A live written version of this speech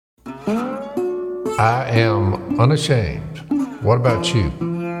I am unashamed. What about you?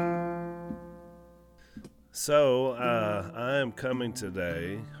 So, I am coming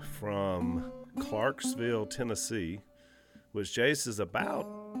today from Clarksville, Tennessee, which Jase is about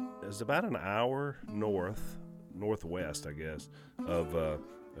an hour northwest, I guess,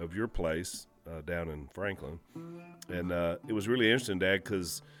 of your place down in Franklin. And it was really interesting, Dad,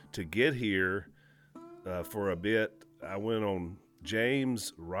 because to get here for a bit, I went on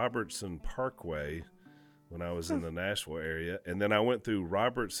James Robertson Parkway when I was in the Nashville area, and then I went through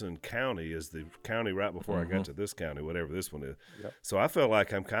Robertson County as the county right before I got to this county, whatever this one is. Yep. So I feel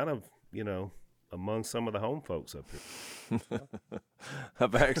like I'm kind of, among some of the home folks up here.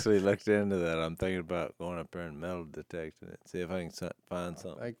 I've actually looked into that. I'm thinking about going up there and metal detecting it, see if I can find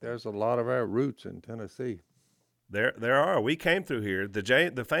something. I think there's a lot of our roots in Tennessee. There are. We came through here.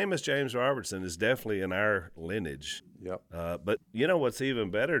 The famous James Robertson is definitely in our lineage. Yep. But you know what's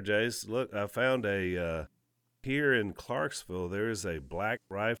even better, Jase? Look, I found here in Clarksville, there is a Black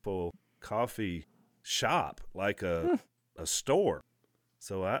Rifle coffee shop, like a store.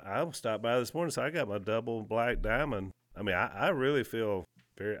 So I stopped by this morning, so I got my double black diamond. I mean, I really feel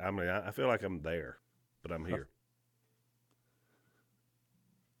I feel like I'm there, but I'm here.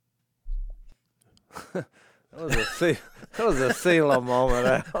 That was a Selah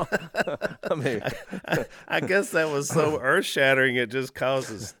moment. I mean, I guess that was so earth shattering. It just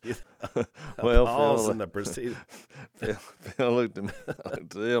causes a pause in the proceeding. Phil looked at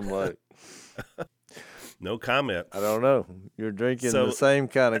him like, no comment. I don't know. You're drinking the same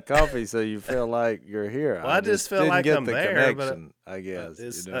kind of coffee, so you feel like you're here. Well, I just feel like I'm there, but I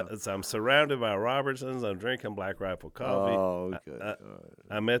guess I'm surrounded by Robertsons. I'm drinking Black Rifle coffee. Oh, okay.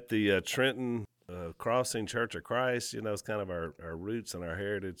 I'm at the Trenton Crossing Church of Christ. It's kind of our roots and our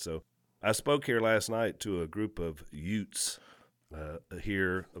heritage. So I spoke here last night to a group of Utes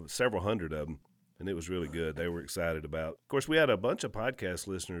here, several hundred of them, and it was really good. They were excited about. Of course, we had a bunch of podcast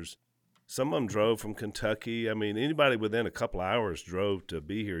listeners. Some of them drove from Kentucky. I mean, anybody within a couple hours drove to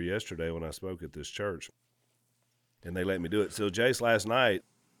be here yesterday when I spoke at this church, and they let me do it. So, Jase, last night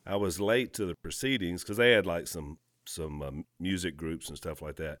I was late to the proceedings because they had like some music groups and stuff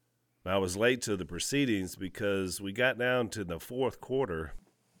like that. I was late to the proceedings because we got down to the fourth quarter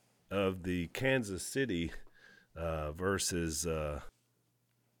of the Kansas City versus the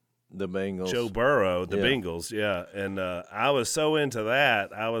Bengals. Joe Burrow, the Bengals, yeah. And I was so into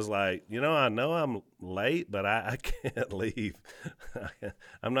that, I was like, I know I'm late, but I can't leave.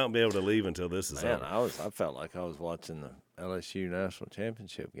 I'm not going to be able to leave until this is over. I felt like I was watching the LSU National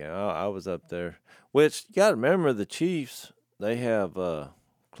Championship game. I was up there, which you got to remember the Chiefs, they have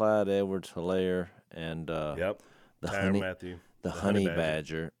Clyde Edwards-Helaire and the honey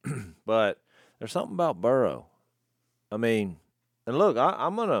badger. But there's something about Burrow. I mean, and look,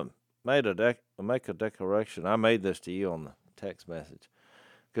 I'm gonna make a declaration. I made this to you on the text message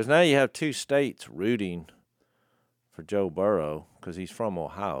because now you have two states rooting for Joe Burrow because he's from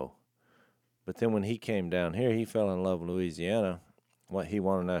Ohio. But then when he came down here, he fell in love with Louisiana. He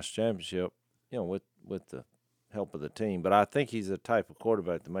won a national championship, with the help of the team. But I think he's the type of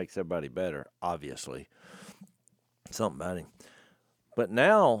quarterback that makes everybody better, obviously. Something about him. But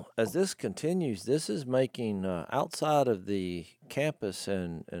now, as this continues, this is making, outside of the campus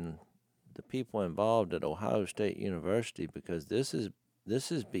and the people involved at Ohio State University, because this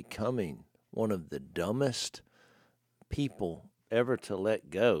is becoming one of the dumbest people ever to let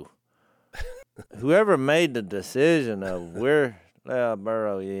go. Whoever made the decision of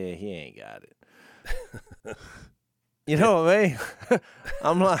Burrow, he ain't got it. You know what I mean?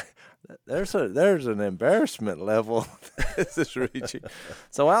 I'm like, there's an embarrassment level this is reaching.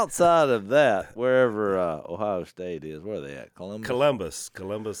 So outside of that, wherever Ohio State is, where are they at? Columbus,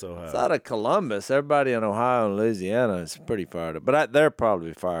 Ohio. Outside of Columbus, everybody in Ohio and Louisiana is pretty fired up. But they're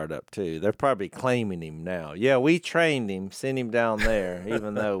probably fired up too. They're probably claiming him now. Yeah, we trained him, sent him down there,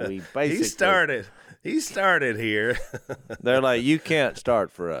 even though we basically He started here. They're like, you can't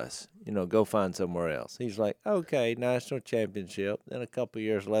start for us. Go find somewhere else. He's like, okay, national championship. Then a couple of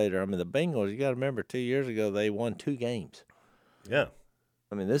years later, the Bengals, you got to remember 2 years ago, they won 2 games. Yeah.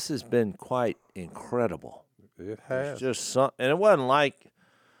 This has been quite incredible. It has. It's just and it wasn't like,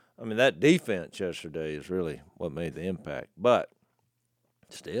 that defense yesterday is really what made the impact. But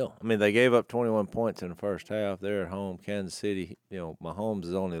still, they gave up 21 points in the first half. They're at home. Kansas City, Mahomes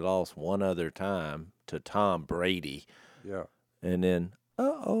has only lost one other time to Tom Brady. Yeah. And then,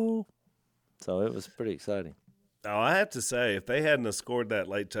 so it was pretty exciting. Oh, I have to say, if they hadn't have scored that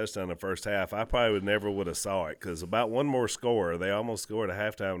late touchdown in the first half, I probably would have saw it because about one more score, they almost scored at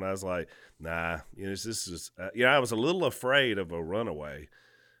halftime, and I was like, nah, this is I was a little afraid of a runaway.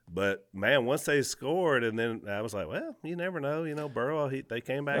 But man, once they scored, and then I was like, well, you never know. You know, Burrow, they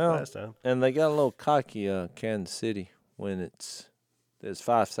came back last time. And they got a little cocky, Kansas City, when there's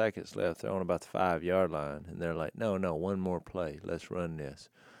 5 seconds left. They're on about the 5-yard line, and they're like, no, one more play. Let's run this.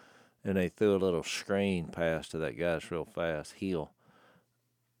 And they threw a little screen pass to that guy's real fast, heel,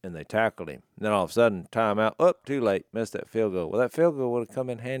 and they tackled him. And then all of a sudden, timeout. Oh, too late. Missed that field goal. Well, that field goal would have come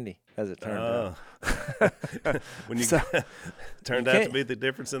in handy, as it turned out. When you turned out to be the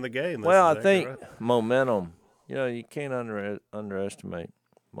difference in the game. Well, I think momentum, you can't underestimate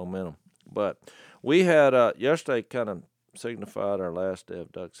momentum. But we had yesterday kind of signified our last day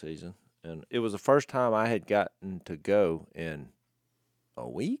of duck season, and it was the first time I had gotten to go in a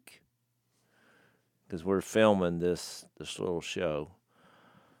week, because we're filming this little show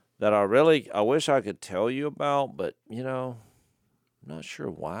that I wish I could tell you about, but I'm not sure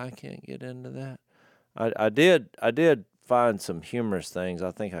why I can't get into that. I did find some humorous things.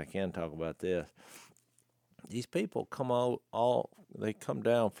 I think I can talk about this. These people they come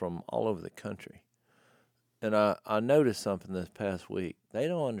down from all over the country. And I noticed something this past week. They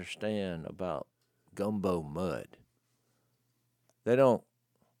don't understand about gumbo mud. They don't.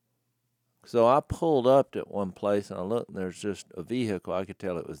 So I pulled up at one place, and I looked, and there's just a vehicle. I could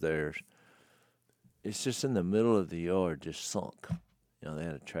tell it was theirs. It's just in the middle of the yard, just sunk. They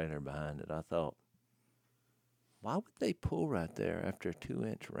had a trailer behind it. I thought, why would they pull right there after a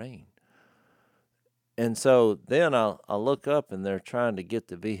 2-inch rain? And so then I look up, and they're trying to get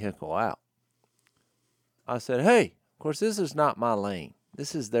the vehicle out. I said, hey, of course, this is not my lane.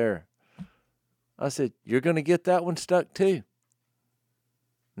 This is their. I said, you're going to get that one stuck too.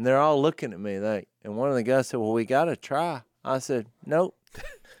 And they're all looking at me and one of the guys said, well, we got to try. I said, nope.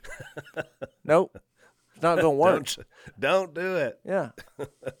 Nope. It's not going to work. Don't do it. Yeah.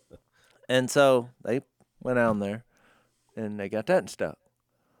 And so they went down there, and they got that stuck.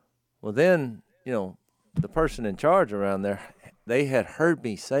 Well, then, the person in charge around there, they had heard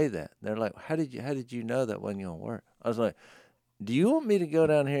me say that. They're like, how did you know that wasn't going to work? I was like, do you want me to go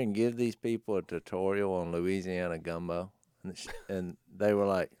down here and give these people a tutorial on Louisiana gumbo? And they were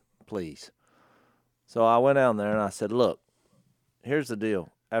like, please. So I went down there and I said, look, here's the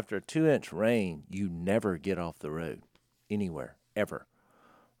deal. After a 2-inch rain, you never get off the road anywhere, ever.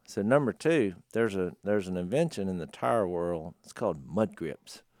 I said, number 2, there's an invention in the tire world. It's called mud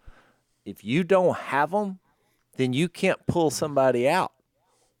grips. If you don't have them, then you can't pull somebody out.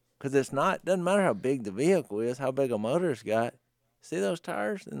 Because doesn't matter how big the vehicle is, how big a motor it's got. See those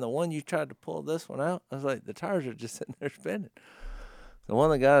tires? And the one you tried to pull this one out, I was like, the tires are just sitting there spinning. So one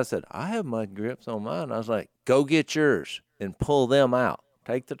of the guys said, I have mud grips on mine. I was like, go get yours and pull them out.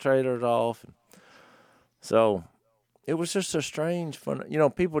 Take the trailers off. So it was just a strange fun.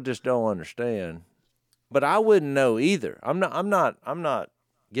 People just don't understand. But I wouldn't know either. I'm not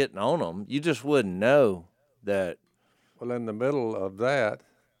getting on them. You just wouldn't know that. Well, in the middle of that,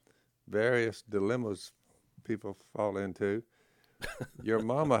 various dilemmas people fall into. Your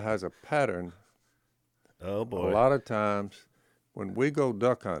mama has a pattern. Oh, boy. A lot of times when we go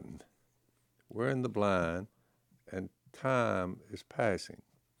duck hunting, we're in the blind and time is passing.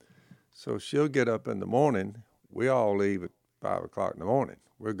 So she'll get up in the morning. We all leave at 5 o'clock in the morning.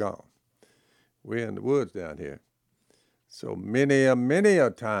 We're gone. We're in the woods down here. So many a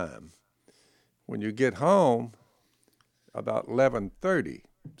time when you get home about 11:30.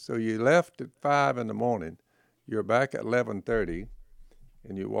 So you left at 5 in the morning. You're back at 11:30,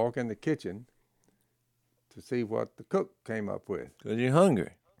 and you walk in the kitchen to see what the cook came up with. Because you're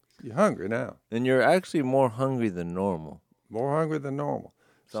hungry. You're hungry now. And you're actually more hungry than normal. More hungry than normal.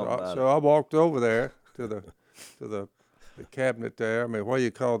 So I walked over there to the cabinet there. I mean, what do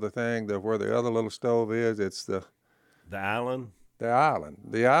you call the thing where the other little stove is? It's the island? The island.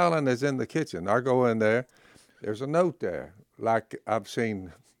 The island is in the kitchen. I go in there. There's a note there. Like I've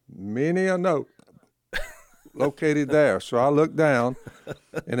seen many a note located there. So I looked down,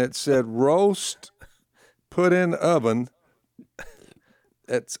 and it said roast put in oven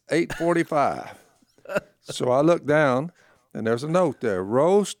at 8:45. So I looked down, and there's a note there.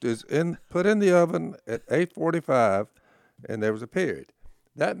 Roast is put in the oven at 8:45, and there was a period.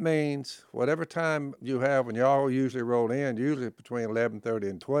 That means whatever time you have when y'all usually roll in, usually between 11:30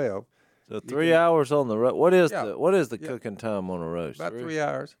 and 12. So 3 hours on the roast. What is the cooking time on a roast? About 3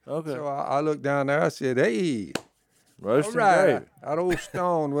 hours. Okay. So I looked down there. I said, "Hey, roasting gravy." That old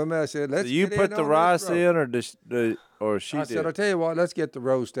stone with me. I said, "Let's." So you put the rice in, or she did? I said, "I'll tell you what. Let's get the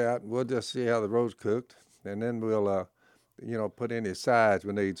roast out, and we'll just see how the roast cooked, and then we'll, put any sides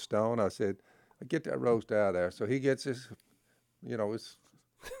we need." Stone. I said, "Get that roast out of there." So he gets his, it's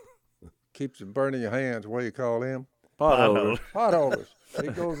keeps it burning your hands. What do you call them? Potholders. Potholders. He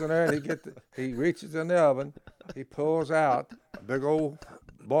goes in there and he reaches in the oven. He pulls out a big old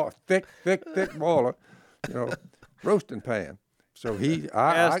thick boiler, roasting pan. So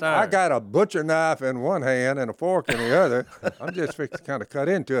I got a butcher knife in one hand and a fork in the other. I'm just fixing to kind of cut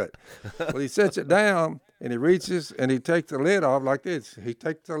into it. Well, he sets it down and he reaches and he takes the lid off like this. He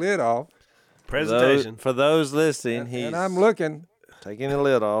takes the lid off. Presentation. For those listening, and I'm looking. Taking the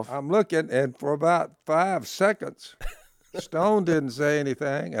lid off. I'm looking, and for about 5 seconds, Stone didn't say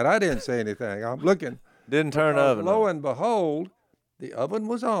anything, and I didn't say anything. I'm looking. Didn't turn the oven on. Lo and behold, the oven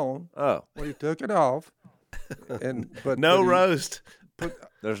was on. Oh. When he took it off. But roast.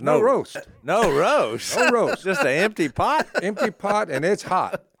 There's no roast. No roast. No roast. Just an empty pot? Empty pot, and it's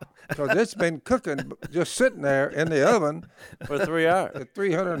hot. Because it's been cooking, just sitting there in the oven. For 3 hours. At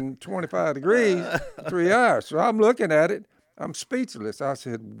 325 degrees, 3 hours. So I'm looking at it. I'm speechless. I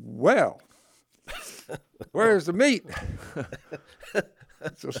said, well, where's the meat?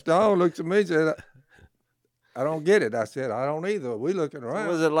 So Stone looks at me and said, I don't get it. I said, I don't either. We looking around.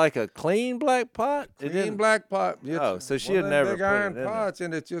 Was it like a clean black pot? Clean black pot. Oh, so she had never big iron pots,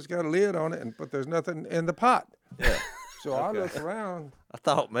 and it's just got a lid on it, but there's nothing in the pot. Yeah. So I look around. I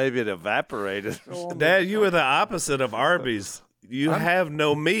thought maybe it evaporated. Dad, you were the opposite of Arby's. You have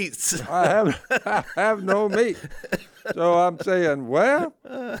no meats. I have no meat. So I'm saying, well,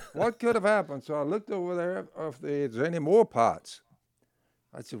 what could have happened? So I looked over there if there's any more pots.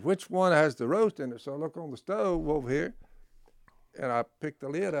 I said, which one has the roast in it? So I look on the stove over here, and I picked the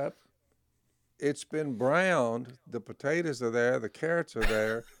lid up. It's been browned. The potatoes are there. The carrots are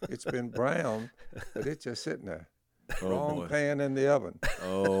there. It's been browned, but it's just sitting there. Wrong pan in the oven.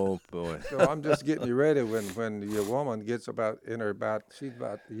 Oh, boy. So I'm just getting you ready when your woman gets she's about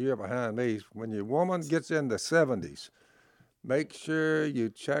a year behind me. When your woman gets in the 70s, make sure you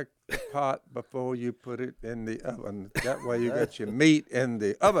check the pot before you put it in the oven. That way you got your meat in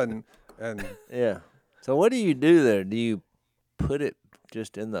the oven. And yeah. So what do you do there? Do you put it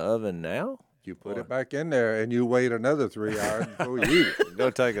just in the oven now? You put it back in there, and you wait another 3 hours before you eat it. Go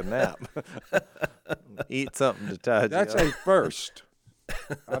take a nap. Eat something to tide you up. That's a first.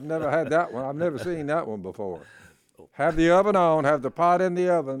 I've never had that one. I've never seen that one before. Have the oven on, have the pot in the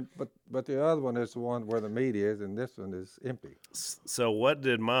oven, but the other one is the one where the meat is, and this one is empty. So what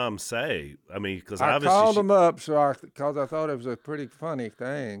did Mom say? I mean, because I obviously called them up because I thought it was a pretty funny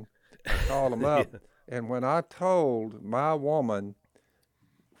thing. I called them up, and when I told my woman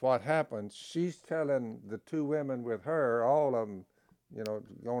what happened, she's telling the two women with her, all of them,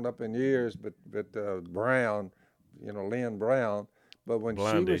 going up in years, but Brown, Lynn Brown. But when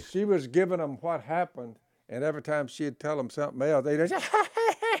she was giving them what happened, and every time she'd tell them something else, they'd just,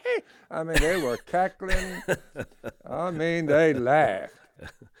 I mean, they were cackling. I mean, they laughed.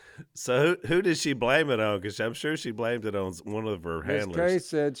 So who did she blame it on? Because I'm sure she blamed it on one of her handlers. Miss Kay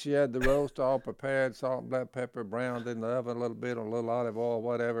said she had the roast all prepared, salt and black pepper, browned in the oven a little bit on a little olive oil,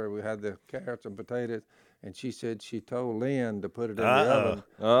 whatever. We had the carrots and potatoes. And she said she told Lynn to put it in the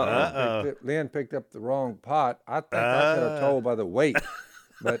oven. Lynn picked up the wrong pot. I think I could have told by the weight.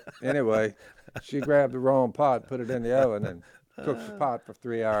 But anyway, she grabbed the wrong pot, put it in the oven, and cooked the pot for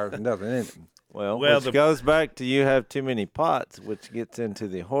 3 hours and nothing in it. Well, which goes back to you have too many pots, which gets into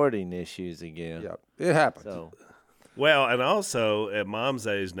the hoarding issues again. Yep, it happens. So. Well, and also at Mom's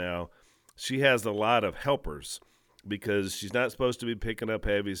age now, she has a lot of helpers because she's not supposed to be picking up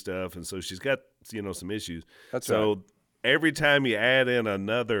heavy stuff, and so she's got some issues. That's right. Every time you add in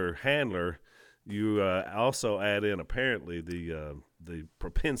another handler, you also add in apparently the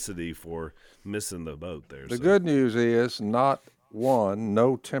propensity for missing the boat there. The good news is no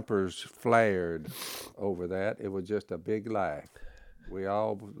tempers flared over that. It was just a big laugh. We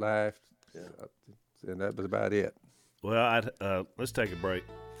all laughed, and that was about it. Well, let's take a break.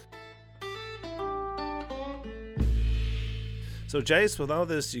 So, Jase, with all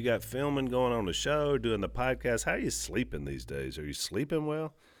this, you got filming going on the show, doing the podcast. How are you sleeping these days? Are you sleeping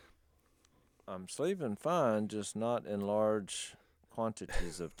well? I'm sleeping fine, just not in large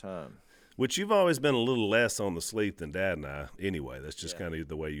quantities of time. Which you've always been a little less on the sleep than Dad and I anyway. That's just kind of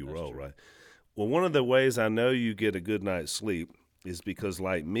the way you roll, right? Well, one of the ways I know you get a good night's sleep is because,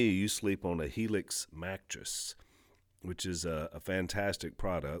 like me, you sleep on a Helix mattress, which is a fantastic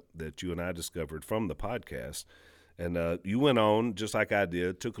product that you and I discovered from the podcast. And you went on, just like I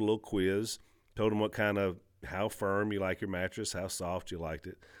did, took a little quiz, told them how firm you like your mattress, how soft you liked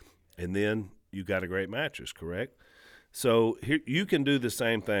it, and then you got a great mattress, correct? So here you can do the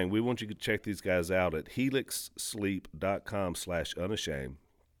same thing. We want you to check these guys out at helixsleep.com/unashamed.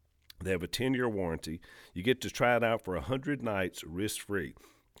 They have a 10-year warranty. You get to try it out for 100 nights risk-free.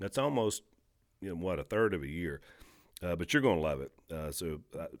 That's almost, a third of a year. but you're going to love it. So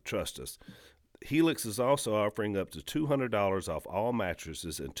trust us. Helix is also offering up to $200 off all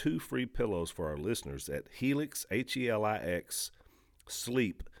mattresses and 2 free pillows for our listeners at Helix, Helix,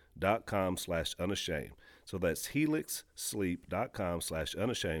 sleep.com/unashamed. So that's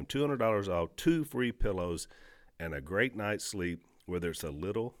helixsleep.com/unashamed. $200 off, 2 free pillows, and a great night's sleep, whether it's a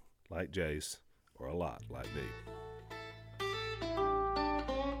little like Jase or a lot like me.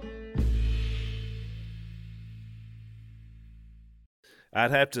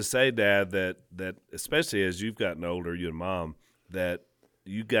 I'd have to say, Dad, that especially as you've gotten older, you and Mom, that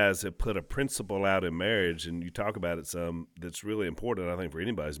you guys have put a principle out in marriage, and you talk about it some, that's really important, I think, for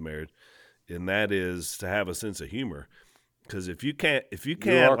anybody's marriage, and that is to have a sense of humor. Because if you can't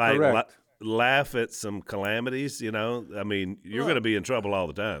like laugh at some calamities, you know, I mean, you're going to be in trouble all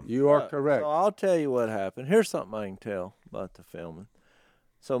the time. You are correct. So I'll tell you what happened. Here's something I can tell about the filming.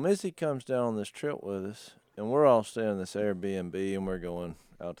 So Missy comes down on this trip with us, and we're all staying in this Airbnb, and we're going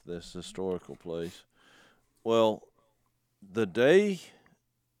out to this historical place. Well, the day,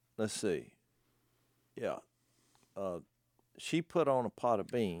 let's see, she put on a pot of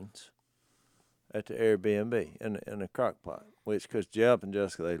beans at the Airbnb in a crock pot, which, because Jeb and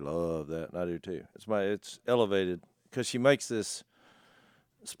Jessica, they love that, and I do too. It's elevated, because she makes this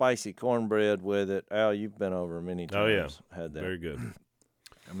spicy cornbread with it. Al, you've been over many times. Oh, yeah. Had that. Very good.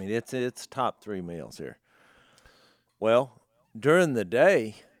 I mean, it's top 3 meals here. Well, during the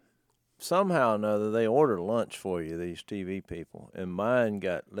day, somehow or another, they order lunch for you, these TV people, and mine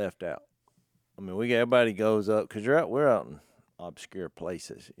got left out. I mean, everybody goes up, because we're out in obscure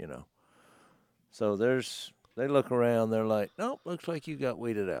places, you know. So they look around, they're like, nope, looks like you got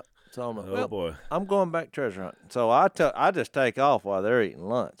weeded out. So I'm like, boy, I'm going back treasure hunting. So I just take off while they're eating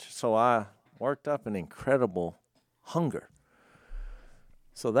lunch. So I worked up an incredible hunger.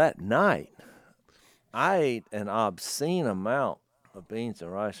 So that night, I ate an obscene amount of beans and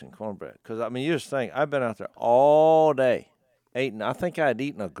rice and cornbread. Because, I mean, you just think, I've been out there all day eating. I think I had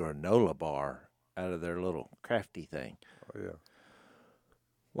eaten a granola bar out of their little crafty thing. Oh, yeah.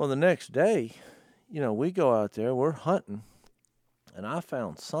 Well, the next day, you know, we go out there, we're hunting, and I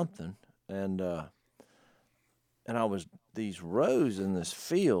found something. And these rows in this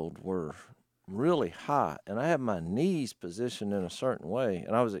field were really high, and I had my knees positioned in a certain way,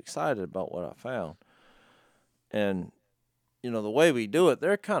 and I was excited about what I found. And, you know, the way we do it,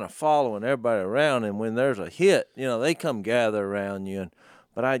 they're kind of following everybody around, and when there's a hit, you know, they come gather around you.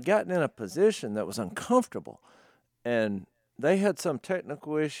 But I'd gotten in a position that was uncomfortable, and they had some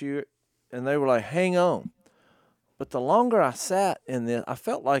technical issue, and they were like, hang on. But the longer I sat in this, I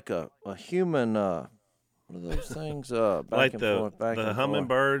felt like a human, what are those things? Back like and the forth, back and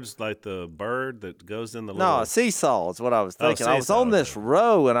hummingbirds, like the bird that goes in the little... No, a seesaw is what I was thinking. I was on this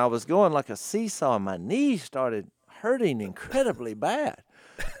row, and I was going like a seesaw, and my knees started hurting incredibly bad.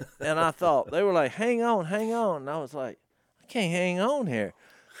 And I thought, they were like, hang on. And I was like, I can't hang on here.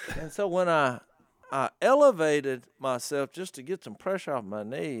 And so when I elevated myself just to get some pressure off my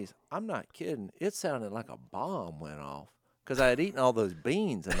knees, I'm not kidding, it sounded like a bomb went off. Because I had eaten all those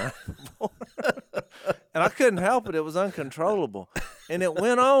beans the night before. And I couldn't help it. It was uncontrollable. And it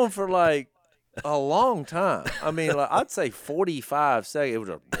went on for like a long time. I mean, like, I'd say 45 seconds. It was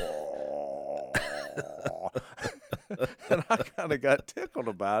and I kind of got tickled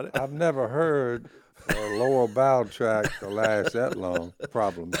about it. I've never heard a lower bowel tract to last that long.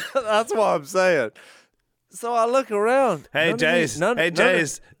 Problem. That's what I'm saying. So I look around. Hey, Jase.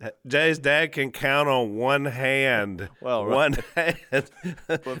 Jay's dad can count on one hand. Well, right. One hand.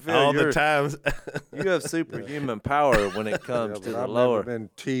 Phil, all the times. You have superhuman power when it comes to the I've lower. I've never been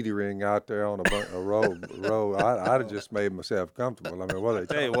teetering out there on a row. I'd have just made myself comfortable. I mean, what they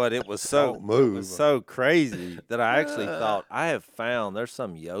tell you what, it was so crazy that I actually thought I have found there's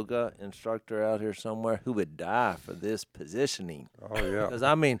some yoga instructor out here somewhere who would die for this positioning. Oh yeah. Because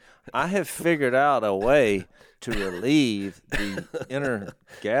I mean, I have figured out a way to relieve the inner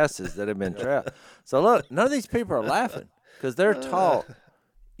gases that have been trapped. So look, none of these people are laughing because they're taught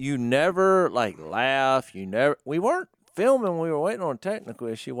you never like laugh. We weren't filming. We were waiting on a technical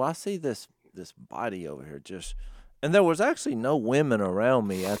issue. Well, I see this body over here and there was actually no women around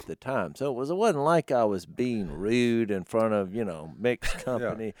me at the time. So it wasn't like I was being rude in front of, mixed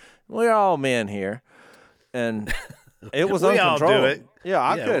company. Yeah. We're all men here. And it was uncontrollable. All do it. Yeah,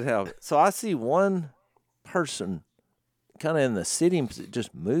 I could help it. So I see one person kind of in the sitting position,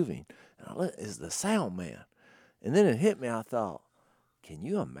 just moving. And is the sound man. And then it hit me. I thought, can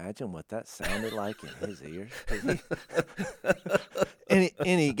you imagine what that sounded like in his ears?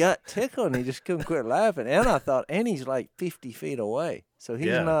 And he got tickled, and he just couldn't quit laughing. And I thought, and he's like 50 feet away. So he's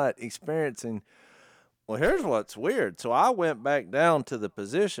not experiencing. Well, here's what's weird. So I went back down to the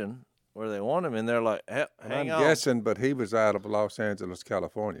position where they want him, and they're like, hang I'm on. guessing, but he was out of Los Angeles,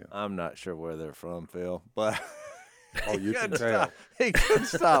 California. I'm not sure where they're from, Phil, but Oh, you can tell. he couldn't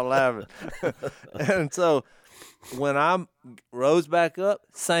stop laughing. And so when I rose back up,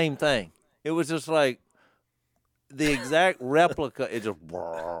 same thing. It was just like the exact replica. It just,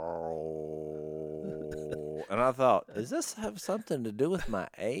 and I thought, does this have something to do with my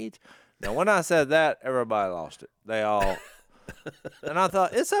age? Now, when I said that, everybody lost it. They all, and I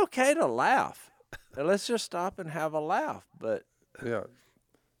thought, it's okay to laugh. Now, let's just stop and have a laugh. But, Yeah.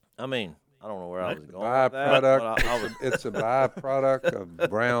 I mean, I don't know where I was going with that. Byproduct. But I was, It's a byproduct of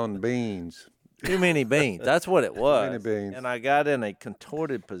brown beans. too many beans. That's what it was. Many beans. And I got in a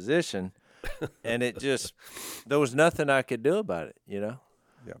contorted position, and it just, there was nothing I could do about it, you know?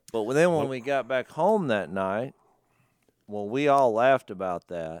 Yeah. But then when we got back home that night, well, we all laughed about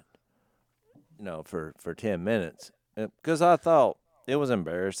that, you know, for 10 minutes. Because I thought it was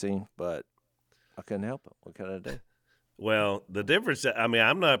embarrassing, but I couldn't help it. What could I do? Well, the difference, I mean,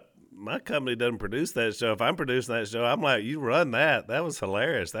 I'm not, my company doesn't produce that show. If I'm producing that show, I'm like, you run that. That was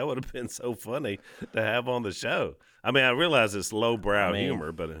hilarious. That would have been so funny to have on the show. I mean, I realize it's lowbrow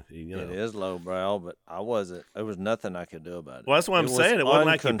humor, but, you know. It is lowbrow, but I wasn't, there was nothing I could do about it. Well, that's what I'm saying. It wasn't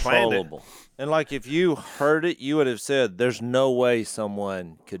like you planned it. And like if you heard it, you would have said, there's no way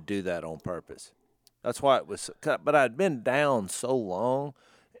someone could do that on purpose. That's why it was, but I'd been down so long,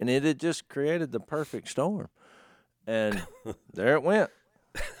 and it had just created the perfect storm. And there it went.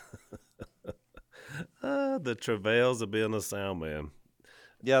 The travails of being a sound man.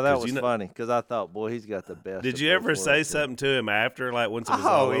 Yeah, that was funny because I thought, boy, he's got the best. Did you ever say something to him after, like once it was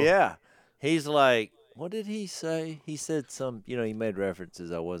all over? Oh, yeah. He's like, what did he say? He said some, you know, he made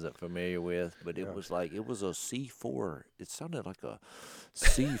references I wasn't familiar with, but it was like, it was a C4. It sounded like a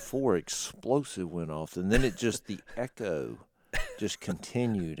C4 explosive went off. And then it just, the echo just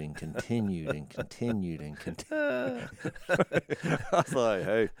continued and continued and continued and continued. I was like,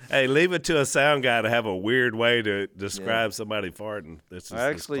 hey, leave it to a sound guy to have a weird way to describe somebody farting. I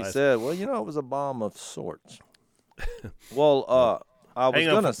actually said, well, you know, it was a bomb of sorts. Well, I was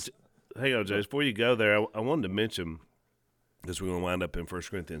going to... Hang on, Jase. Before you go there, I wanted to mention, because we're going to wind up in 1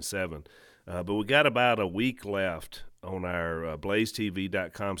 Corinthians 7, but we got about a week left on our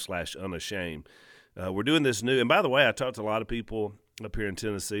blazetv.com/unashamed. We're doing this new, and by the way, I talked to a lot of people up here in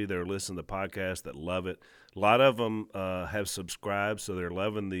Tennessee that are listening to the podcast that love it. A lot of them have subscribed, so they're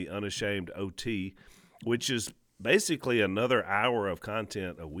loving the Unashamed OT, which is basically another hour of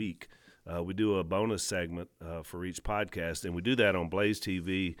content a week. We do a bonus segment for each podcast, and we do that on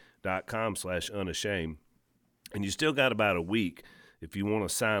blazetv.com/unashamed. And you still got about a week if you want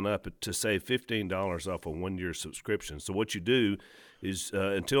to sign up to save $15 off a 1-year subscription. So what you do is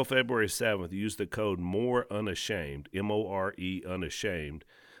until February 7th, use the code MOREUNASHAMED, M-O-R-E, unashamed,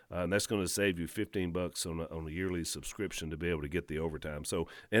 and that's going to save you $15 on a yearly subscription to be able to get the overtime. So,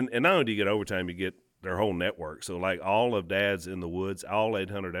 and not only do you get overtime, you get their whole network. So like all of Dad's in the Woods, all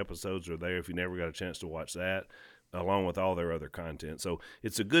 800 episodes are there if you never got a chance to watch that, along with all their other content. So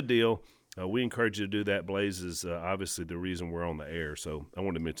it's a good deal. We encourage you to do that. Blaze is obviously the reason we're on the air. So I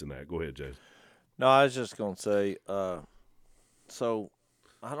wanted to mention that. Go ahead, Jase. No, I was just going to say, so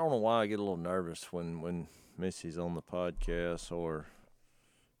I don't know why I get a little nervous when Missy's on the podcast or,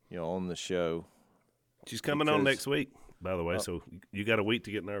 you know, on the show. She's coming on next week, by the way, so you got a week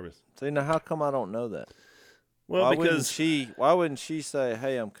to get nervous. See, now how come I don't know that? Well, why because why wouldn't she say,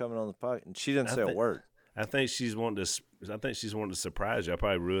 "Hey, I'm coming on the podcast"? And she didn't say a word. I think she's wanting to surprise you. I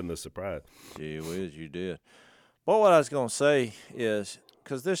probably ruined the surprise. Gee whiz, you did. But what I was going to say is,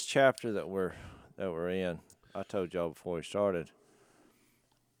 because this chapter that we're in, I told y'all before we started,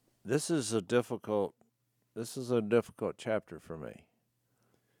 this is a difficult chapter for me.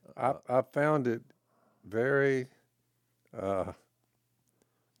 I found it very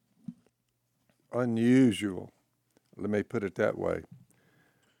unusual. Let me put it that way.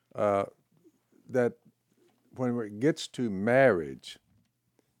 That when it gets to marriage,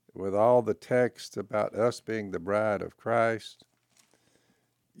 with all the text about us being the bride of Christ,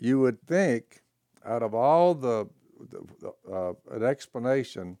 you would think, out of all an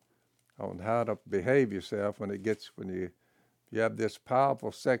explanation on how to behave yourself when you have this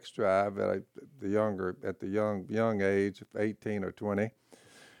powerful sex drive at the young age of 18 or 20,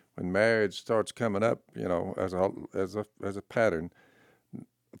 when marriage starts coming up, you know, as a pattern.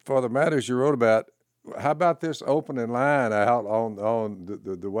 For the matters you wrote about, how about this opening line out on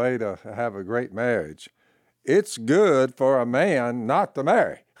the way to have a great marriage? It's good for a man not to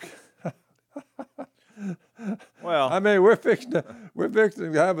marry. Well, I mean, we're fixing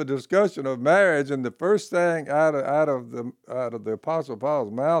to have a discussion of marriage, and the first thing out of the Apostle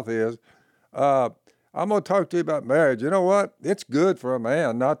Paul's mouth is, I'm going to talk to you about marriage. You know what? It's good for a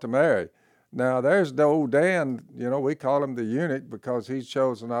man not to marry. Now, there's the old Dan. We call him the eunuch because he's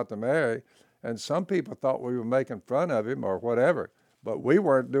chosen not to marry, and some people thought we were making fun of him or whatever, but we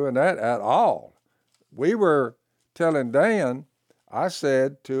weren't doing that at all. We were telling Dan. I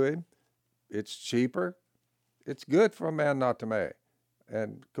said to him, it's cheaper. It's good for a man not to marry.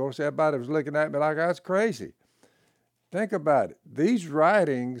 And, of course, everybody was looking at me like I was crazy. Think about it. These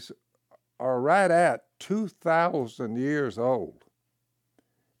writings are right at 2,000 years old.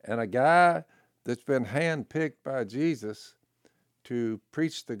 And a guy that's been handpicked by Jesus to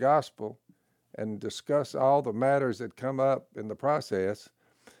preach the gospel and discuss all the matters that come up in the process,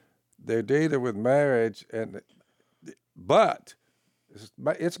 they're dealing with marriage. But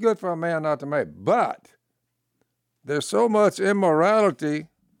it's good for a man not to marry. But there's so much immorality.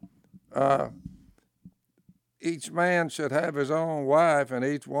 Each man should have his own wife and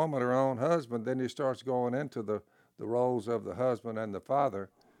each woman her own husband. Then he starts going into the roles of the husband and the father.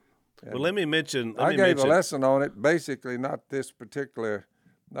 And well, let me mention. I gave a lesson on it, basically not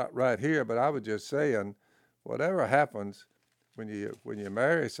right here, but I was just saying, whatever happens when you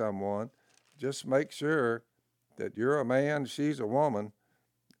marry someone, just make sure that you're a man, she's a woman.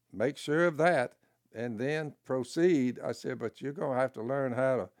 Make sure of that, and then proceed. I said, but you're going to have to learn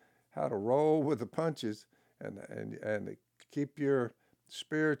how to roll with the punches and keep your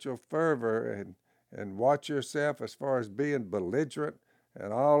spiritual fervor and watch yourself as far as being belligerent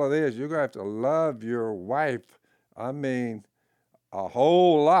and all of this. You're going to have to love your wife, I mean, a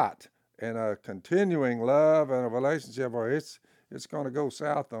whole lot, and a continuing love and a relationship, or it's going to go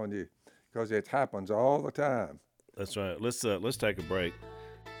south on you because it happens all the time. That's right. Let's take a break.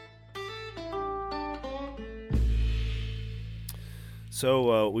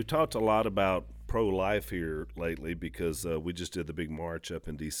 So we've talked a lot about pro-life here lately because we just did the big march up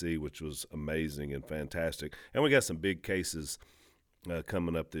in D.C., which was amazing and fantastic. And we got some big cases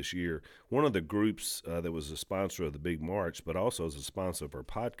coming up this year. One of the groups that was a sponsor of the big march, but also is a sponsor of our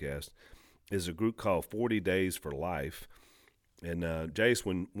podcast, is a group called 40 Days for Life. And Jase,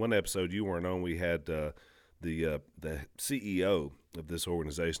 when one episode you weren't on, we had the CEO of this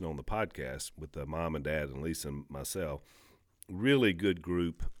organization on the podcast with Mom and Dad and Lisa and myself. Really good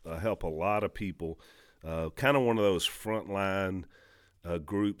group, help a lot of people. Kind of one of those frontline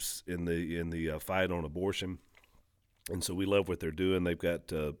groups in the fight on abortion, and so we love what they're doing. They've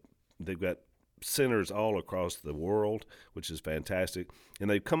got centers all across the world, which is fantastic, and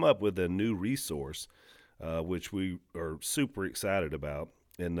they've come up with a new resource, which we are super excited about,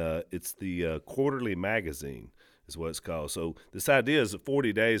 and it's the quarterly magazine is what it's called. So this idea is that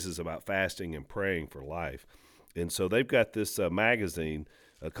 40 days is about fasting and praying for life. And so they've got this magazine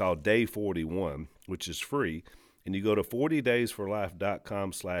called Day 41, which is free. And you go to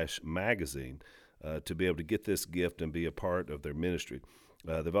 40daysforlife.com/magazine to be able to get this gift and be a part of their ministry.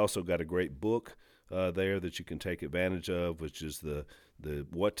 They've also got a great book there that you can take advantage of, which is the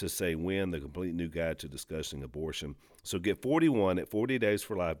What to Say When, the complete new guide to discussing abortion. So get 41 at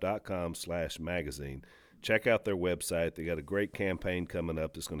 40daysforlife.com/magazine. Check out their website. They got a great campaign coming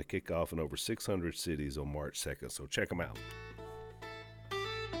up that's going to kick off in over 600 cities on March 2nd. So check them out.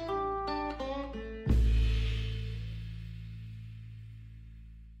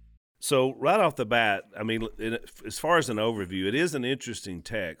 So right off the bat, I mean, as far as an overview, it is an interesting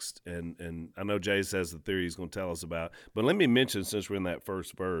text, and I know Jase has the theory he's going to tell us about. But let me mention, since we're in that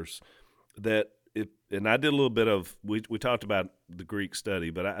first verse, that and I did a little bit of, we talked about the Greek study,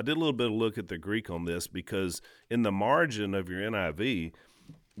 but I did a little bit of look at the Greek on this, because in the margin of your NIV,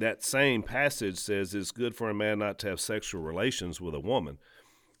 that same passage says it's good for a man not to have sexual relations with a woman,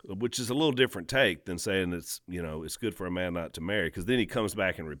 which is a little different take than saying it's good for a man not to marry, because then he comes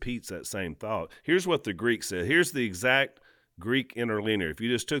back and repeats that same thought. Here's what the Greek said. Here's the exact Greek interlinear. If you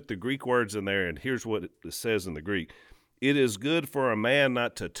just took the Greek words in there, and here's what it says in the Greek. It is good for a man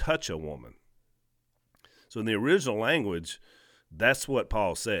not to touch a woman. So in the original language, that's what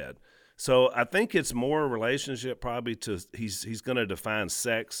Paul said. So I think it's more a relationship probably to he's going to define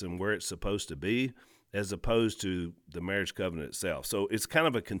sex and where it's supposed to be, as opposed to the marriage covenant itself. So it's kind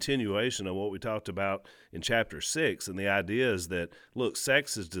of a continuation of what we talked about in chapter 6. And the idea is that, look,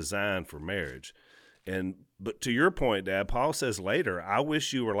 sex is designed for marriage. But to your point, Dad, Paul says later, I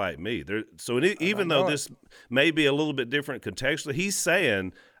wish you were like me. Even though this may be a little bit different contextually, he's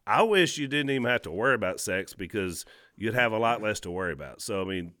saying, I wish you didn't even have to worry about sex, because you'd have a lot less to worry about. So, I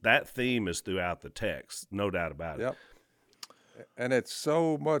mean, that theme is throughout the text, no doubt about it. Yep. And it's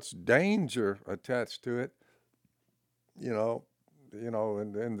so much danger attached to it.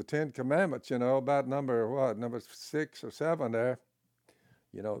 in the Ten Commandments, about number 6 or 7 there,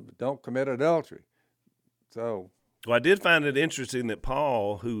 don't commit adultery. So, well, I did find it interesting that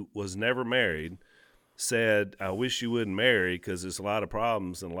Paul, who was never married, said, I wish you wouldn't marry because there's a lot of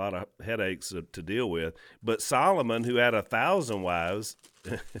problems and a lot of headaches to deal with. But Solomon, who had 1,000 wives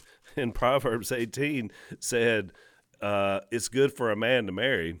in Proverbs 18, said, it's good for a man to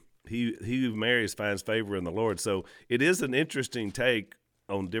marry. He who marries finds favor in the Lord. So it is an interesting take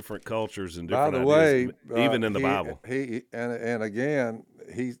on different cultures and different ideas, even in the Bible. And again,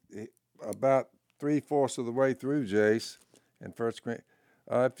 he about 3/4 of the way through, Jase, in 1 Corinthians.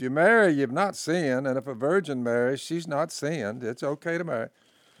 If you marry, you've not sinned, and if a virgin marries, she's not sinned. It's okay to marry.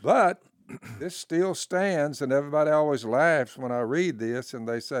 But this still stands, and everybody always laughs when I read this, and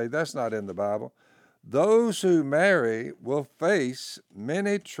they say, that's not in the Bible. Those who marry will face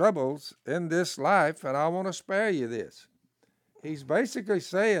many troubles in this life, and I want to spare you this. He's basically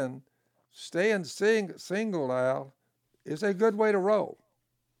saying staying single now is a good way to roll.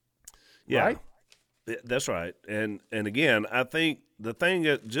 Yeah, right? That's right. And again, I think the thing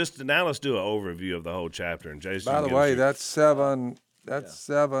that just now let's do an overview of the whole chapter. And Jason, by the way, that's 7. That's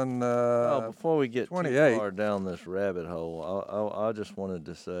 7. Well, before we get 28. too far down this rabbit hole, I just wanted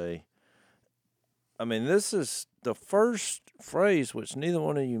to say, I mean, this is the first phrase which neither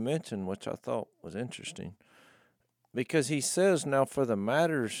one of you mentioned, which I thought was interesting, because he says, now for the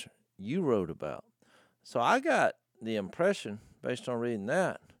matters you wrote about. So I got the impression, based on reading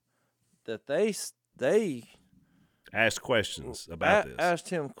that they asked questions about this. Asked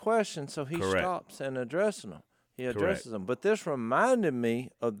him questions, so he Correct. stops and addresses them. He addresses Correct. them. But this reminded me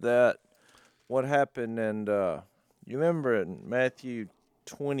of that, what happened, and you remember in Matthew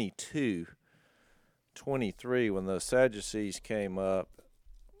 22:23, when the Sadducees came up,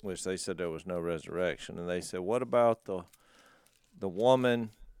 which they said there was no resurrection, and they said, what about the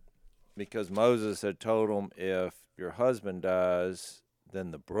woman, because Moses had told them if your husband dies,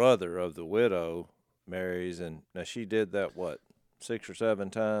 then the brother of the widow marries, and now she did that, 6 or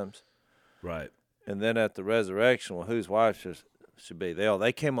 7 times? Right. And then at the resurrection, well, whose wife should be?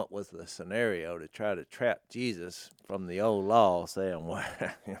 They came up with a scenario to try to trap Jesus from the old law, saying, well,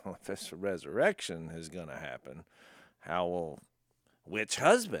 if this resurrection is going to happen, which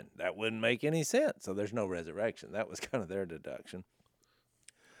husband? That wouldn't make any sense. So there's no resurrection. That was kind of their deduction.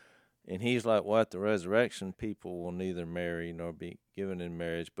 And he's like, well, at the resurrection, people will neither marry nor be given in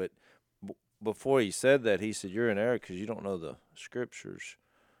marriage. But before he said that, he said, you're in error because you don't know the scriptures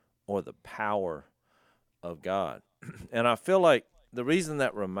or the power of God. And I feel like the reason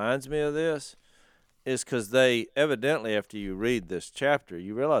that reminds me of this is because they evidently, after you read this chapter,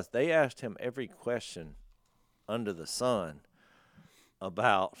 you realize they asked him every question under the sun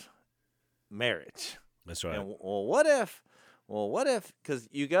about marriage. That's right. And, what if, because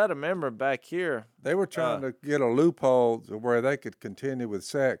you got to remember back here. They were trying to get a loophole to where they could continue with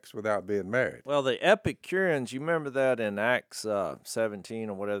sex without being married. Well, the Epicureans, you remember that in Acts 17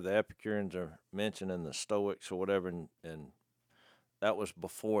 or whatever, the Epicureans are mentioned in the Stoics or whatever, and that was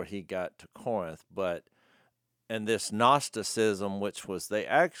before he got to Corinth. And this Gnosticism, which was,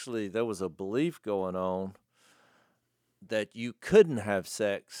 there was a belief going on that you couldn't have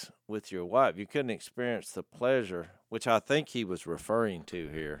sex with your wife. You couldn't experience the pleasure, which I think he was referring to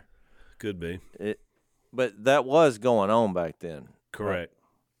here. Could be. But that was going on back then. Correct.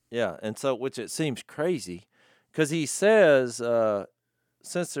 Yeah, and so, which it seems crazy, because he says,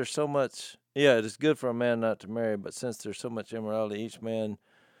 since there's so much, it is good for a man not to marry, but since there's so much immorality, each man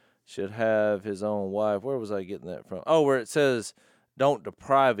should have his own wife. Where was I getting that from? Oh, where it says, don't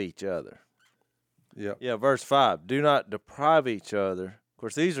deprive each other. Yeah. Yeah, verse 5, do not deprive each other. Of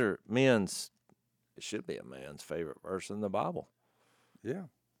course, these are it should be a man's favorite verse in the Bible. Yeah.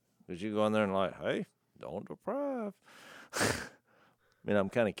 Because you go in there and like, hey, don't deprive. I mean, I'm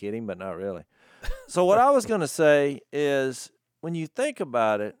kind of kidding, but not really. So what I was going to say is, when you think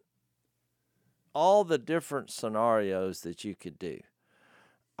about it, all the different scenarios that you could do,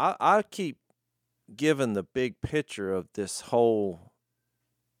 I keep giving the big picture of this whole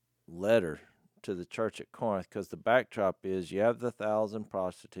letter to the church at Corinth, because the backdrop is you have the 1,000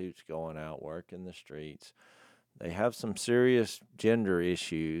 prostitutes going out working the streets. They have some serious gender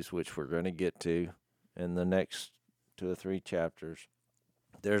issues, which we're going to get to in the next 2 or 3 chapters.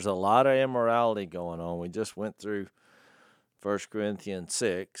 There's a lot of immorality going on. We just went through 1 Corinthians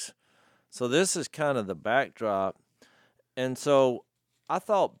 6. So this is kind of the backdrop. And so I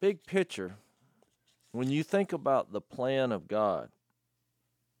thought, big picture, when you think about the plan of God,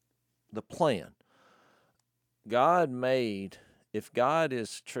 the plan, God made, if God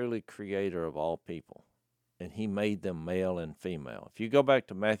is truly creator of all people, and he made them male and female. If you go back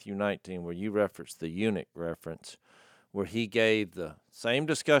to Matthew 19, where you referenced the eunuch reference, where he gave the same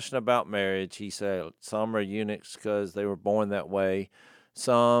discussion about marriage, he said some are eunuchs because they were born that way,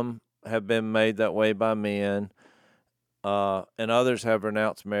 some have been made that way by men, and others have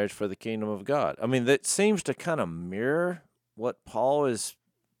renounced marriage for the kingdom of God. I mean, that seems to kind of mirror what Paul is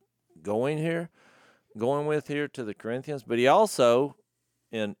going with here to the Corinthians. But he also,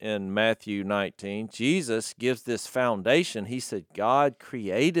 in Matthew 19, Jesus gives this foundation. He said, God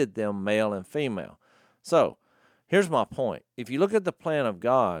created them male and female. So here's my point. If you look at the plan of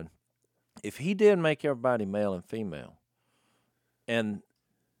God, if he did make everybody male and female, and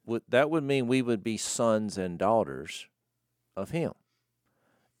that would mean we would be sons and daughters of him.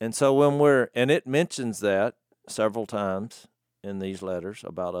 And so and it mentions that several times in these letters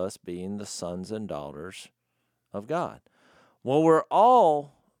about us being the sons and daughters of God. Well, we're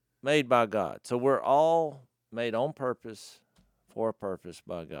all made by God. So we're all made on purpose, for a purpose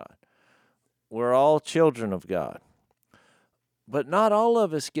by God. We're all children of God. But not all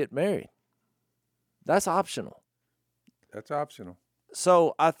of us get married. That's optional. That's optional.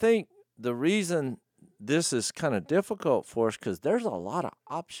 So I think the reason this is kind of difficult for us, because there's a lot of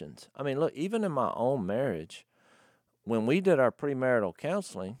options. I mean, look, even in my own marriage, when we did our premarital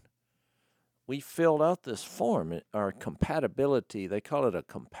counseling, we filled out this form, our compatibility. They call it a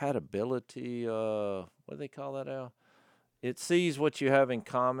compatibility, what do they call that, Al? It sees what you have in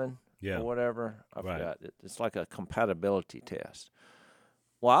common or whatever. I forgot. It's like a compatibility test.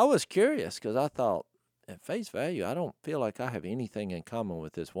 Well, I was curious because I thought, at face value, I don't feel like I have anything in common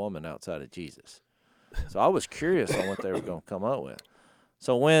with this woman outside of Jesus. So I was curious on what they were going to come up with.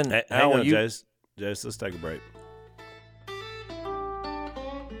 So when hang on, Jase, let's take a break.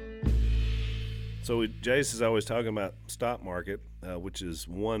 So Jase is always talking about stock market, which is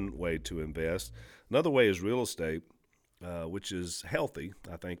one way to invest. Another way is real estate, which is healthy,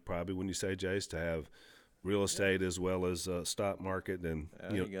 I think, probably when you say, Jase, to have real estate as well as stock market. And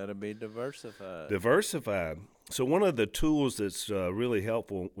you got to be diversified. Diversified. So one of the tools that's really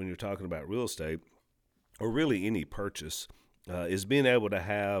helpful when you're talking about real estate, or really any purchase, is being able to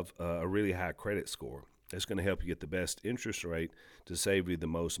have a really high credit score. That's going to help you get the best interest rate to save you the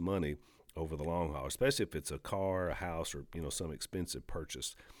most money over the long haul, especially if it's a car, a house, or some expensive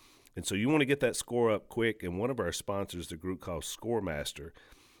purchase. And so you want to get that score up quick. And one of our sponsors is a group called ScoreMaster,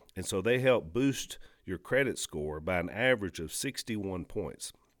 and so they help boost your credit score by an average of 61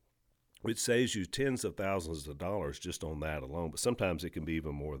 points, which saves you tens of thousands of dollars just on that alone. But sometimes it can be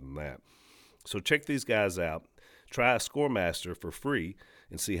even more than that. So check these guys out. Try ScoreMaster for free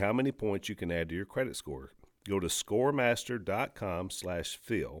and see how many points you can add to your credit score. Go to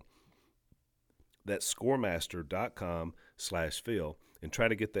scoremaster.com/Phil. That's scoremaster.com/Phil, and try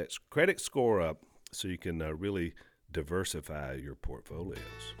to get that credit score up so you can really diversify your portfolios.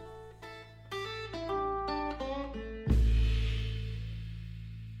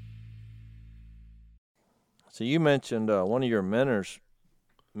 So you mentioned one of your mentors,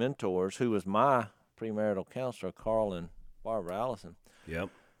 who was my premarital counselor, Carl and Barbara Allison. Yep.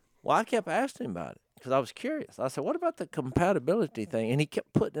 Well, I kept asking him about it because I was curious. I said, what about the compatibility thing? And he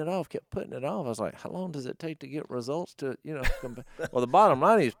kept putting it off. I was like, how long does it take to get results to, well, the bottom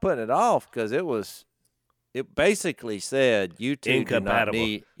line, he was putting it off because it basically said you two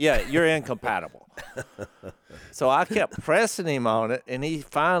incompatible. You're incompatible. So I kept pressing him on it, and he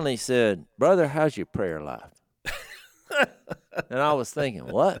finally said, brother, how's your prayer life? And I was thinking,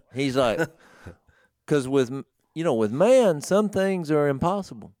 what? He's like, because with man, some things are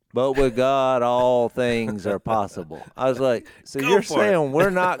impossible, but with God, all things are possible. I was like, so you're saying we're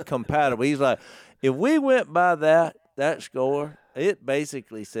not compatible? He's like, if we went by that score, it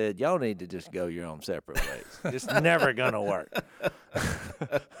basically said y'all need to just go your own separate ways. It's never gonna work.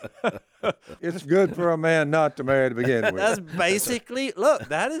 It's good for a man not to marry to begin with. That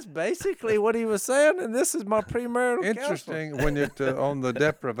is basically what he was saying, and this is my premarital Interesting when you're on the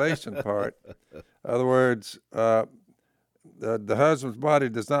deprivation part. In other words, the husband's body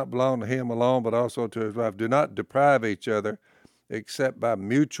does not belong to him alone, but also to his wife. Do not deprive each other except by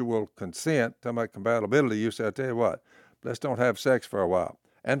mutual consent. Talking about compatibility, you say, I tell you what, let's don't have sex for a while.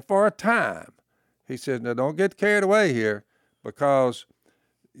 And for a time, he says, now don't get carried away here, because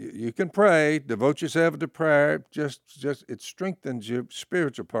you can pray, devote yourself to prayer, just it strengthens your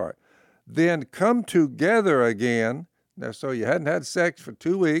spiritual part. Then come together again. Now, so you hadn't had sex for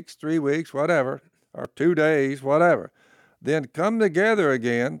 2 weeks, 3 weeks, whatever, or 2 days, whatever. Then come together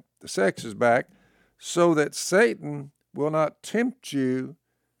again, the sex is back, so that Satan will not tempt you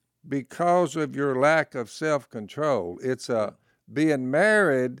because of your lack of self-control. It's being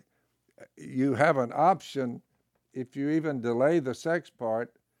married you have an option if you even delay the sex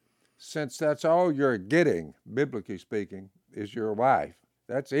part, since that's all you're getting, biblically speaking, is your wife.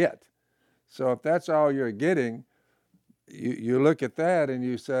 That's it. So if that's all you're getting, you look at that and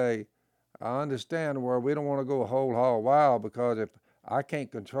you say, I understand where we don't want to go a whole while, because if I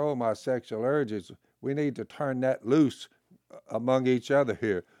can't control my sexual urges, we need to turn that loose among each other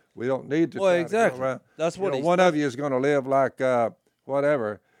here. We don't need to try exactly. to go around. That's what one of you is going to live like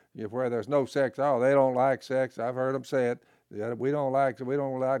whatever, where there's no sex. Oh, they don't like sex. I've heard them say it. Yeah, we don't like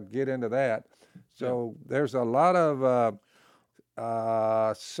to get into that. So there's a lot of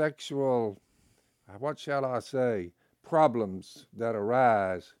sexual, what shall I say, problems that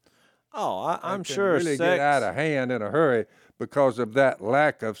arise. Oh, I'm can sure really get out of hand in a hurry because of that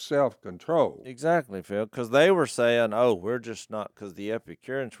lack of self-control. Exactly, Phil, because they were saying, oh, we're just not, because the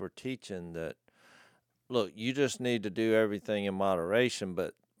Epicureans were teaching that, look, you just need to do everything in moderation,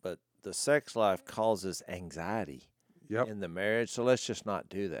 but the sex life causes anxiety in the marriage, so let's just not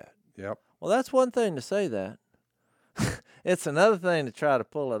do that. Yep. Well, that's one thing to say that. It's another thing to try to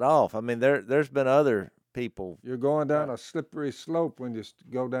pull it off. I mean, there's been other people. You're going down a slippery slope when you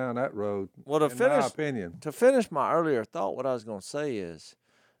go down that road. Well, in my opinion. To finish my earlier thought, what I was going to say is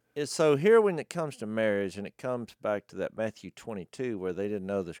so here when it comes to marriage, and it comes back to that Matthew 22 where they didn't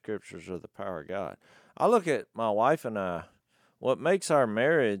know the scriptures or the power of God. I look at my wife and I, what makes our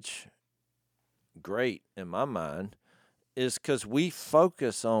marriage great in my mind is because we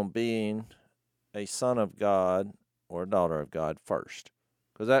focus on being a son of God or a daughter of God first,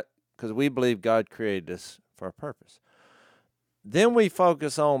 because we believe God created us for a purpose. Then we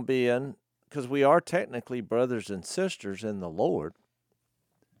focus on being, because we are technically brothers and sisters in the Lord,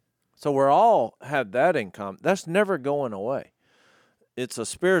 so we're all have that in common. That's never going away. It's a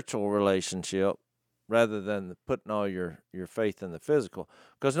spiritual relationship rather than putting all your faith in the physical,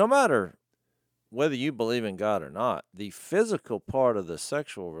 because no matter whether you believe in God or not, the physical part of the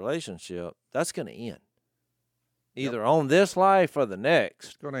sexual relationship, that's going to end. Either on this life or the next.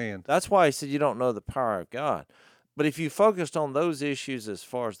 It's going to end. That's why he said you don't know the power of God. But if you focused on those issues as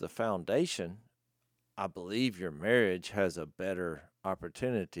far as the foundation, I believe your marriage has a better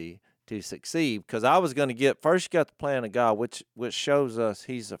opportunity to succeed. Because I was going to get, first you got the plan of God, which shows us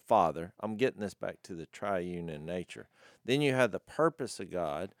he's a father. I'm getting this back to the triune in nature. Then you have the purpose of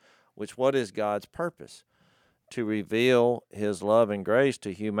God, which what is God's purpose? To reveal his love and grace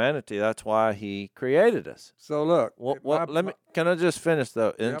to humanity. That's why he created us. So look, can I just finish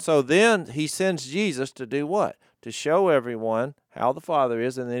though? And so then he sends Jesus to do what? To show everyone how the Father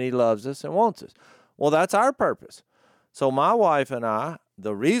is, and then he loves us and wants us. Well, that's our purpose. So my wife and I,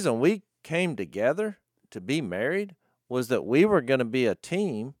 the reason we came together to be married was that we were going to be a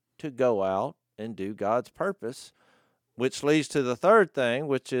team to go out and do God's purpose, which leads to the third thing,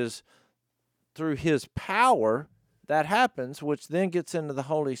 which is through his power that happens, which then gets into the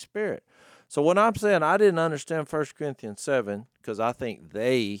Holy Spirit. So when I'm saying I didn't understand 1 Corinthians 7, because I think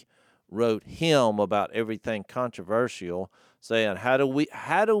they wrote him about everything controversial, saying, how do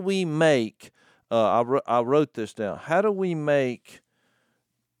we make, I wrote this down, how do we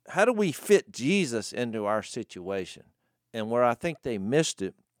fit Jesus into our situation? And where I think they missed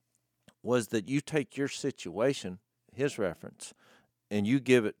it was that you take your situation, his reference, and you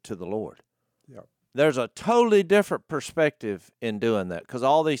give it to the Lord. Yep. There's a totally different perspective in doing that, because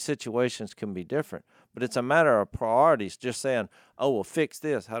all these situations can be different. But it's a matter of priorities, just saying, oh, well, fix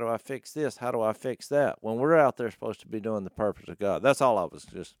this. How do I fix this? How do I fix that? When we're out there supposed to be doing the purpose of God. That's all I was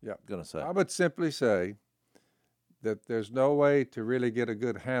just going to say. I would simply say that there's no way to really get a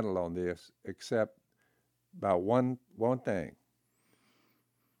good handle on this except by one thing: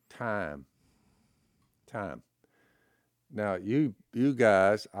 time. Now, you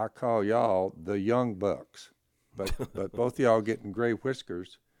guys, I call y'all the young bucks, but both of y'all getting gray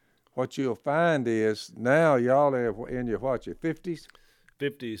whiskers. What you'll find is now y'all are in your 50s?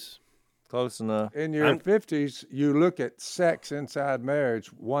 50s. Close enough. In your 50s, you look at sex inside marriage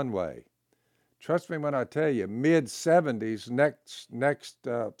one way. Trust me when I tell you, mid-70s, next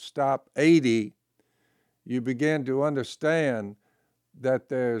stop 80, you begin to understand that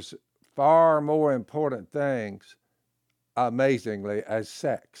there's far more important things, amazingly, as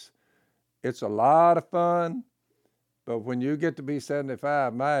sex. It's a lot of fun, but when you get to be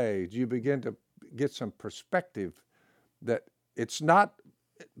 75, my age, you begin to get some perspective that it's not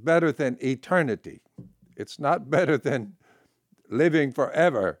better than eternity. It's not better than living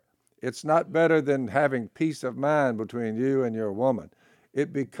forever. It's not better than having peace of mind between you and your woman.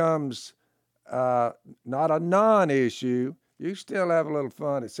 It becomes not a non-issue. You still have a little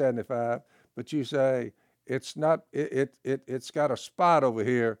fun at 75, but you say, it's not. It's got a spot over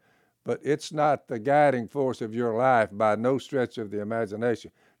here but it's not the guiding force of your life by no stretch of the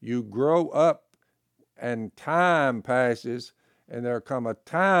imagination. You grow up and time passes, and there'll come a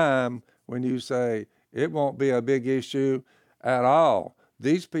time when you say, it won't be a big issue at all.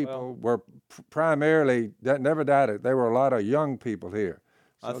 These people were primarily, that never doubted, there were a lot of young people here.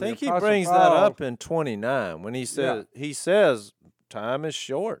 So I think the he Apostle brings Paul, that up in 29 when he says time is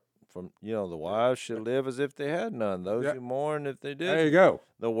short. From the wives should live as if they had none. Those who mourn if they did. There you go.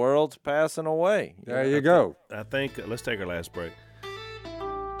 The world's passing away. There you go. I think let's take our last break.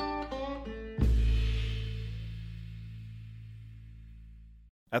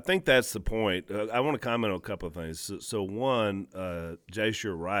 I think that's the point. I want to comment on a couple of things. So one, Jase,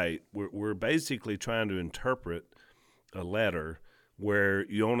 you're right. We're basically trying to interpret a letter where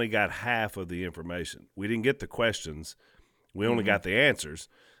you only got half of the information. We didn't get the questions. We only got the answers.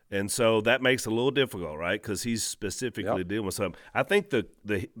 And so that makes it a little difficult, right? Because he's specifically dealing with something. I think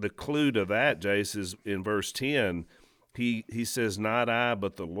the clue to that, Jase, is in verse 10. He says, not I,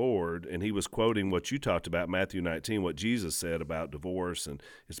 but the Lord. And he was quoting what you talked about, Matthew 19, what Jesus said about divorce and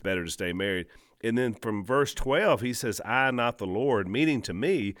it's better to stay married. And then from verse 12, he says, I, not the Lord, meaning to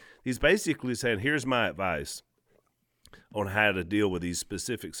me, he's basically saying, here's my advice on how to deal with these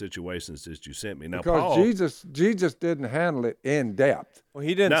specific situations that you sent me. Now, because Paul, Jesus didn't handle it in depth. Well,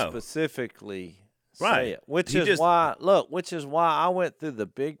 he didn't specifically say it, which is why I went through the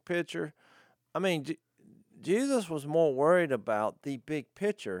big picture. I mean, Jesus was more worried about the big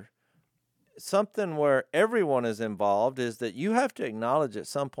picture. Something where everyone is involved is that you have to acknowledge at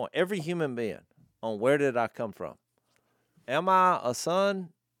some point, every human being, on where did I come from? Am I a son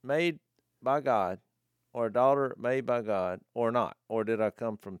made by God or a daughter made by God or not? Or did I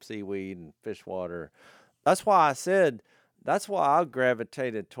come from seaweed and fish water? That's why I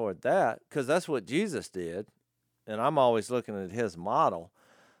gravitated toward that, because that's what Jesus did. And I'm always looking at his model.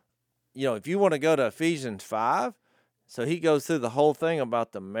 If you want to go to Ephesians 5, so he goes through the whole thing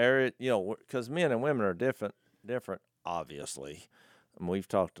about the marriage, because men and women are different, obviously. And we've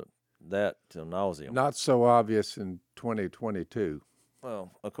talked that till nauseam. Not so obvious in 2022.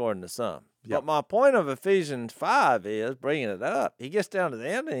 Well, according to some. Yep. But my point of Ephesians 5 is, bringing it up, he gets down to the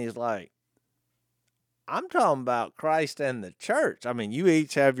end and he's like, I'm talking about Christ and the church. I mean, you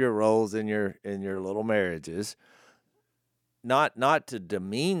each have your roles in your little marriages. Not to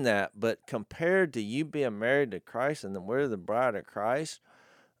demean that, but compared to you being married to Christ and then we're the bride of Christ,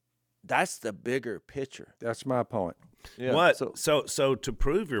 that's the bigger picture. That's my point. Yeah. What? So to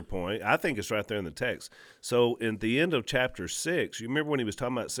prove your point, I think it's right there in the text. So in the end of chapter 6, you remember when he was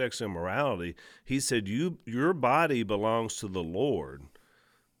talking about sexual immorality, he said, your body belongs to the Lord.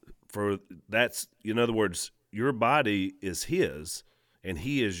 In other words, your body is his and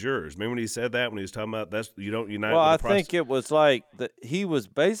he is yours. Remember when he said that when he was talking about you don't unite well, with the I think it was like he was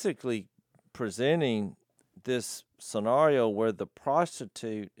basically presenting this scenario where the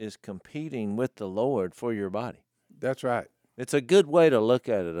prostitute is competing with the Lord for your body. That's right. It's a good way to look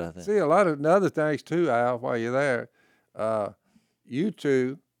at it, I think. See, a lot of other things too, Al, while you're there. You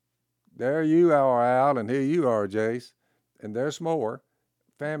two, there you are, Al, and here you are, Jase, and there's more,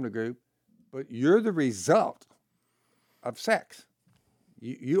 family group, but you're the result of sex.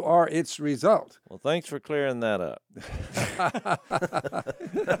 You are its result. Well, thanks for clearing that up.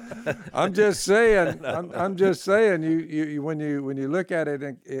 I'm just saying. I'm just saying. You when you look at it,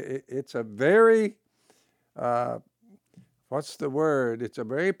 it's a very what's the word? It's a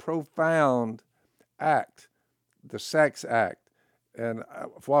very profound act, the sex act. And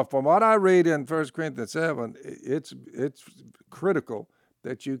from what I read in 1 Corinthians 7, it's critical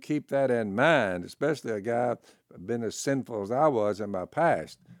that you keep that in mind, especially a guy been as sinful as I was in my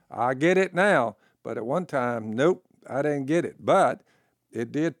past. I get it now, but at one time, nope, I didn't get it. But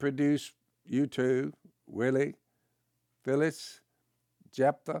it did produce you two, Willie, Phyllis,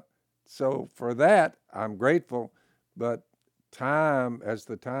 Jephthah. So for that, I'm grateful. But as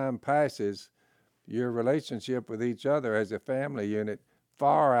the time passes, your relationship with each other as a family unit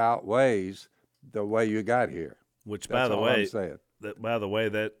far outweighs the way you got here. Which, That's by the way, I'm saying.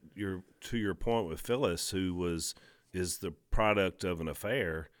 that you're to your point with Phyllis, who is the product of an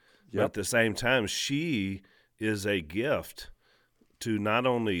affair, but at the same time, she is a gift to not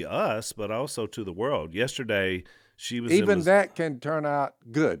only us but also to the world. Yesterday, she was that can turn out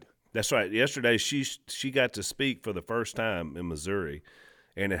good. That's right. Yesterday, she got to speak for the first time in Missouri,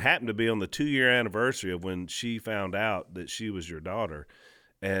 and it happened to be on the 2-year anniversary of when she found out that she was your daughter.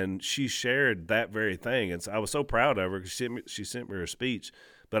 And she shared that very thing. And so I was so proud of her because she sent me her speech.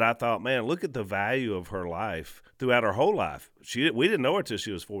 But I thought, man, look at the value of her life throughout her whole life. We didn't know her till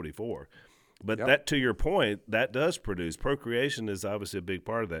she was 44. But that, to your point, that does produce. Procreation is obviously a big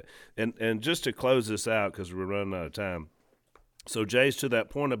part of that. And just to close this out, because we're running out of time. So, Jase, to that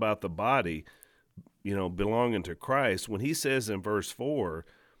point about the body, belonging to Christ, when he says in verse 4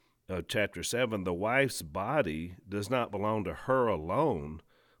 of chapter 7, the wife's body does not belong to her alone,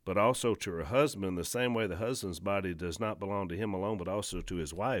 but also to her husband, the same way the husband's body does not belong to him alone, but also to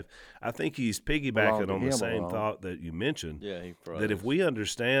his wife. I think he's piggybacking on the same thought that you mentioned. Yeah, he froze. That if we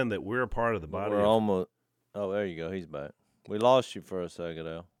understand that we're a part of the body. We're almost. Oh, there you go. He's back. We lost you for a second,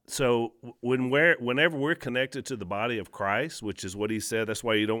 Al. So whenever we're connected to the body of Christ, which is what he said, that's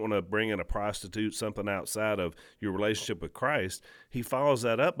why you don't want to bring in a prostitute, something outside of your relationship with Christ. He follows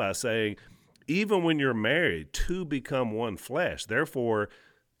that up by saying, even when you're married, two become one flesh. Therefore,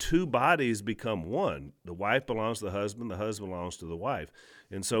 two bodies become one. The wife belongs to the husband belongs to the wife.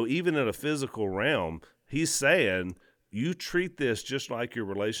 And so even in a physical realm, he's saying you treat this just like your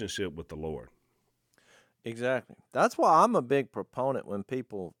relationship with the Lord. Exactly. That's why I'm a big proponent when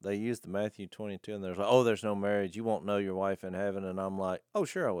people, they use the Matthew 22 and they're like, oh, there's no marriage. You won't know your wife in heaven. And I'm like, oh,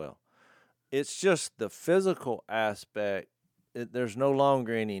 sure I will. It's just the physical aspect. There's no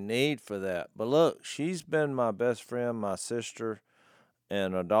longer any need for that. But look, she's been my best friend, my sister,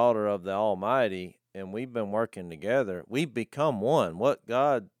 and a daughter of the Almighty, and we've been working together. We've become one. What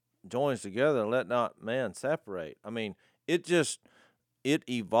God joins together, let not man separate. I mean, it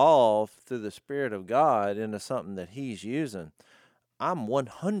evolved through the Spirit of God into something that he's using. I'm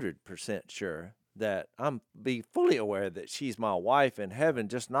 100% sure that I'm be fully aware that she's my wife in heaven,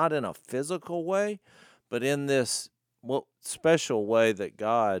 just not in a physical way, but in this special way that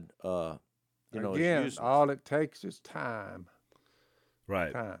God, again, is using. All it takes is time.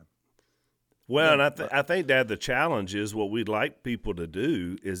 Right. Time. Well, and I think, Dad, the challenge is what we'd like people to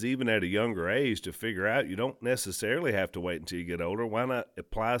do is even at a younger age to figure out you don't necessarily have to wait until you get older. Why not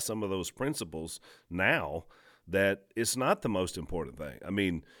apply some of those principles now that it's not the most important thing? I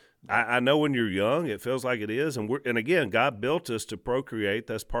mean, I know when you're young, it feels like it is. And again, God built us to procreate.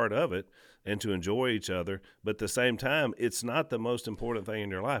 That's part of it, and to enjoy each other. But at the same time, it's not the most important thing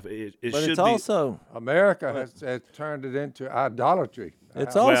in your life. But it's also America has turned it into idolatry.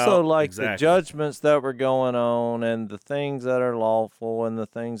 It's also the judgments that were going on and the things that are lawful and the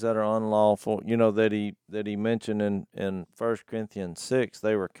things that are unlawful, that he mentioned in 1 Corinthians 6.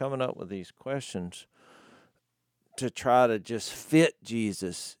 They were coming up with these questions to try to just fit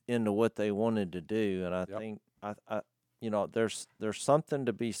Jesus into what they wanted to do. And I think there's something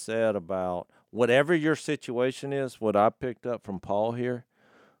to be said about whatever your situation is, what I picked up from Paul here,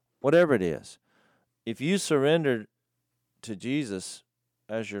 whatever it is, if you surrender to Jesus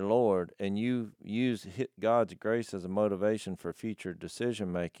as your Lord and you use God's grace as a motivation for future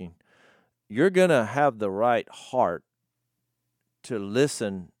decision making, you're going to have the right heart to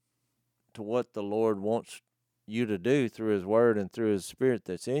listen to what the Lord wants you to do through his word and through his Spirit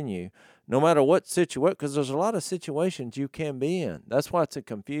that's in you, no matter what situation, because there's a lot of situations you can be in. That's why it's a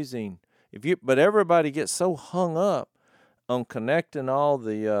confusing, but everybody gets so hung up on connecting all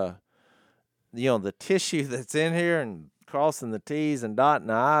the the tissue that's in here and crossing the T's and dotting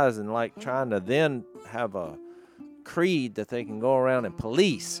the I's and trying to then have a creed that they can go around and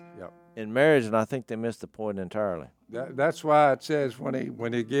police in marriage, and I think they missed the point entirely. That's why it says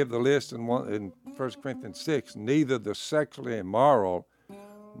when he gave the list in 1 Corinthians 6, neither the sexually immoral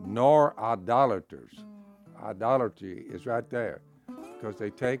nor idolaters. Idolatry is right there because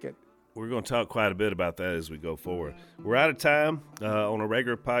they take it. We're going to talk quite a bit about that as we go forward. We're out of time on a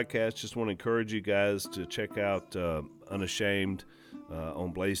regular podcast. Just want to encourage you guys to check out Unashamed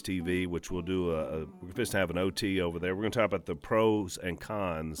on Blaze TV, which we'll do we're just have an OT over there. We're going to talk about the pros and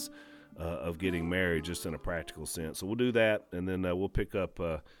cons of getting married just in a practical sense. So we'll do that, and then we'll pick up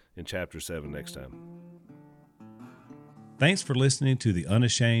in Chapter 7 next time. Thanks for listening to the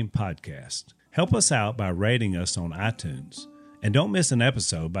Unashamed podcast. Help us out by rating us on iTunes. And don't miss an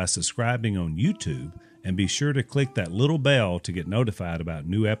episode by subscribing on YouTube, and be sure to click that little bell to get notified about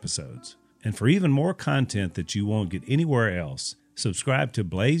new episodes. And for even more content that you won't get anywhere else, subscribe to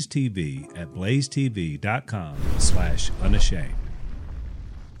Blaze TV at blazetv.com/unashamed.